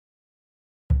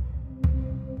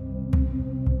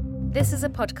This is a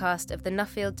podcast of the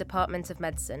Nuffield Department of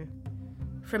Medicine.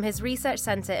 From his research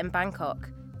centre in Bangkok,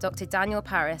 Dr. Daniel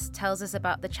Paris tells us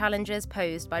about the challenges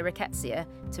posed by rickettsia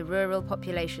to rural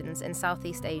populations in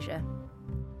Southeast Asia.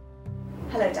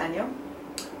 Hello, Daniel.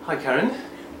 Hi, Karen.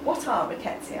 What are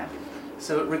rickettsia?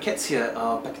 So rickettsia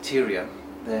are bacteria.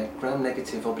 They're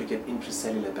gram-negative obligate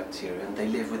intracellular bacteria, and they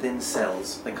live within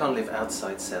cells. They can't live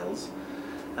outside cells.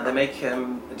 And they make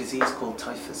a disease called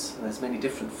typhus. And there's many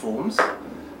different forms.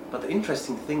 But the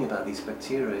interesting thing about these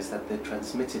bacteria is that they're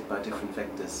transmitted by different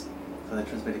vectors. So they're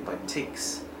transmitted by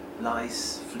ticks,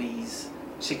 lice, fleas,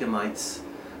 chicken mites,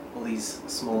 all these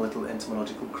small little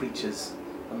entomological creatures.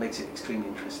 That makes it extremely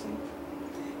interesting.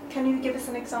 Can you give us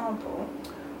an example?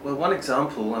 Well, one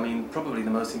example, probably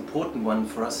the most important one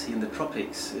for us here in the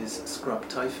tropics is scrub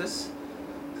typhus.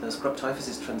 So scrub typhus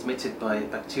is transmitted by a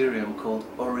bacterium called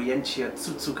Orientia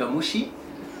tsutsugamushi.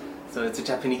 So it's a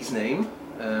Japanese name.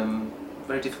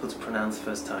 Very difficult to pronounce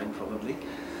first time probably,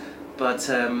 but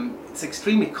it's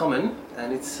extremely common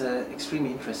and it's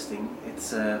extremely interesting.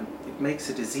 It makes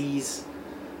a disease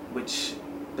which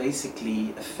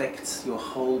basically affects your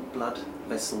whole blood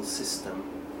vessel system,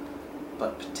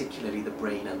 but particularly the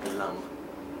brain and the lung,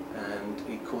 and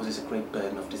it causes a great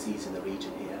burden of disease in the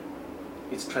region here.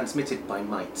 It's transmitted by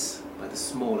mites, by the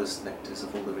smallest vectors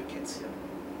of all the rickettsia.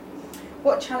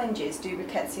 What challenges do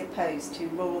rickettsia pose to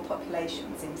rural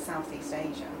populations in Southeast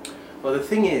Asia? Well, the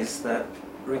thing is that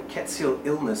rickettsial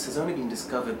illness has only been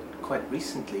discovered quite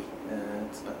recently.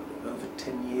 It's about over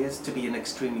 10 years to be an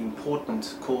extremely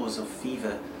important cause of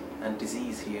fever and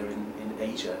disease here in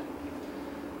Asia.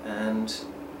 And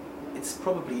it's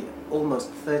probably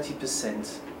almost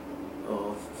 30%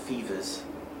 of fevers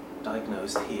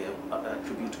diagnosed here are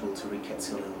attributable to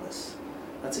rickettsial illness.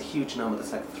 That's a huge number.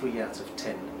 That's like 3 out of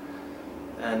 10.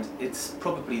 And it's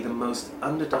probably the most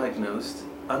underdiagnosed,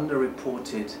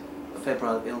 underreported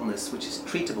febrile illness which is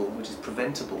treatable, which is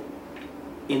preventable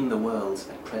in the world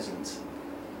at present.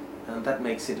 And that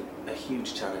makes it a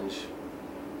huge challenge.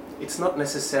 It's not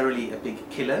necessarily a big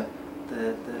killer.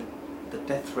 The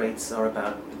death rates are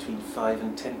about between 5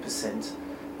 and 10%,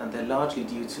 and they're largely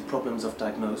due to problems of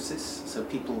diagnosis. So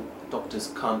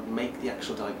doctors can't make the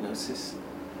actual diagnosis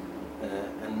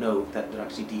and know that they're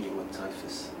actually dealing with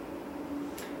typhus.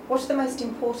 What are the most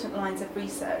important lines of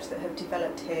research that have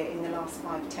developed here in the last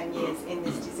 5-10 years in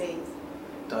this disease?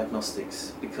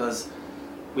 Diagnostics, because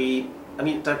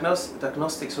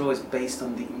diagnostics are always based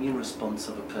on the immune response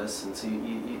of a person. So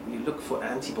you look for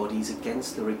antibodies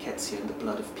against the rickettsia in the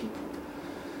blood of people.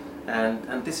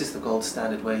 And this is the gold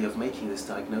standard way of making this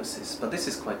diagnosis. But this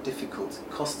is quite difficult. It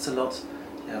costs a lot,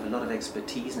 you have a lot of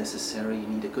expertise necessary, you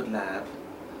need a good lab,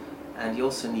 and you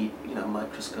also need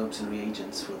microscopes and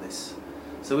reagents for this.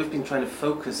 So we've been trying to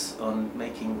focus on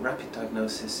making rapid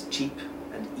diagnosis cheap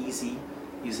and easy,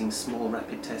 using small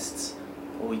rapid tests,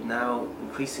 or now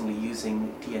increasingly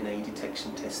using DNA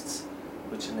detection tests,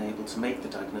 which enable to make the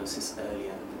diagnosis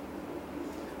earlier.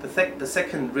 The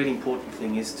second really important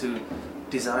thing is to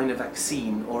design a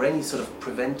vaccine or any sort of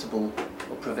preventable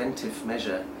or preventive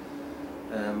measure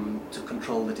to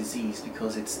control the disease,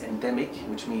 because it's endemic,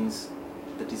 which means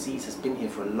the disease has been here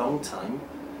for a long time,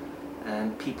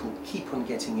 and people keep on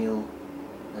getting ill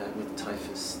with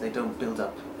typhus. They don't build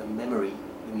up a memory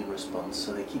immune response,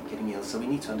 so they keep getting ill. So we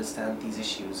need to understand these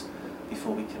issues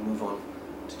before we can move on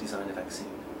to design a vaccine.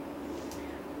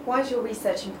 Why is your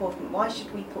research important? Why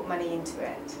should we put money into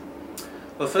it?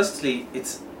 Well, firstly,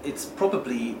 it's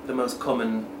probably the most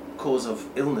common cause of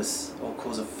illness or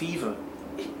cause of fever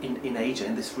in Asia,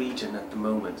 in this region at the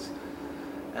moment.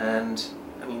 And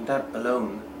that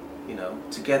alone,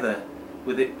 together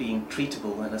with it being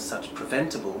treatable and as such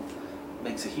preventable,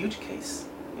 makes a huge case.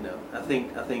 I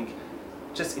think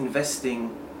just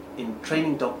investing in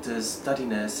training doctors, study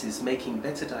nurses, making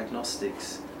better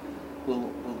diagnostics will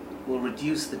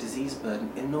reduce the disease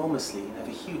burden enormously, have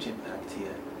a huge impact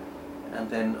here, and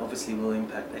then obviously will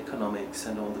impact economics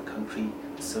and all the country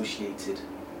associated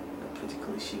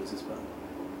political issues as well.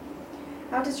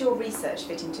 How does your research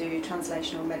fit into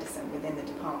translational medicine within the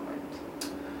department?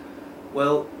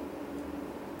 Well,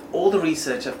 all the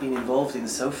research I've been involved in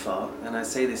so far, and I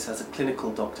say this as a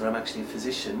clinical doctor, I'm actually a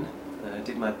physician. I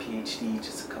did my PhD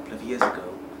just a couple of years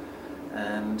ago,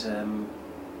 and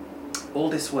all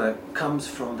this work comes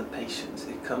from the patient.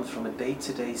 It comes from a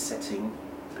day-to-day setting,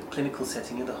 the clinical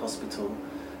setting in the hospital,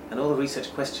 and all the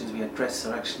research questions we address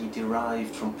are actually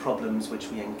derived from problems which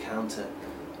we encounter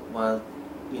while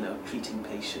treating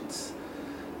patients.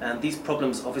 And these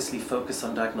problems obviously focus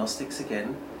on diagnostics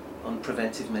again, on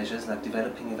preventive measures like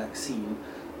developing a vaccine,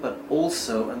 but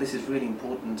also, and this is really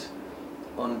important,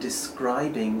 on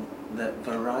describing the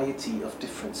variety of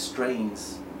different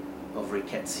strains of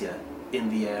rickettsia in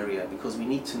the area, because we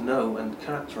need to know and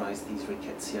characterize these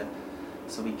rickettsia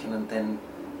so we can then,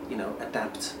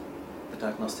 adapt the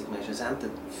diagnostic measures and the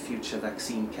future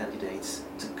vaccine candidates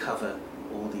to cover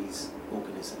all these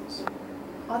organisms.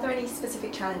 Are there any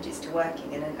specific challenges to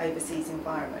working in an overseas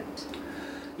environment?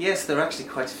 Yes, there are actually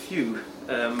quite a few.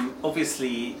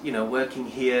 Obviously, working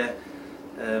here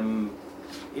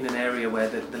in an area where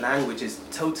the language is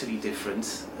totally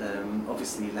different,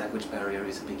 obviously language barrier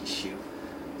is a big issue.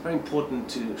 It's very important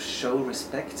to show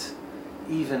respect,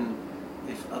 even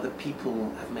if other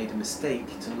people have made a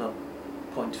mistake, to not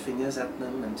point fingers at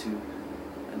them and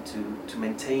to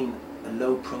maintain a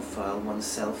low profile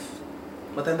oneself.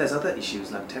 But then there's other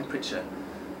issues like temperature.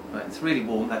 Right, it's really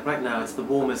warm. Like right now, it's the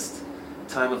warmest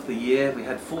time of the year. We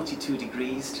had 42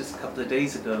 degrees just a couple of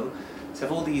days ago. So you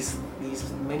have all these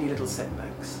many little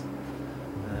setbacks.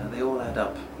 They all add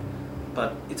up,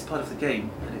 but it's part of the game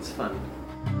and it's fun.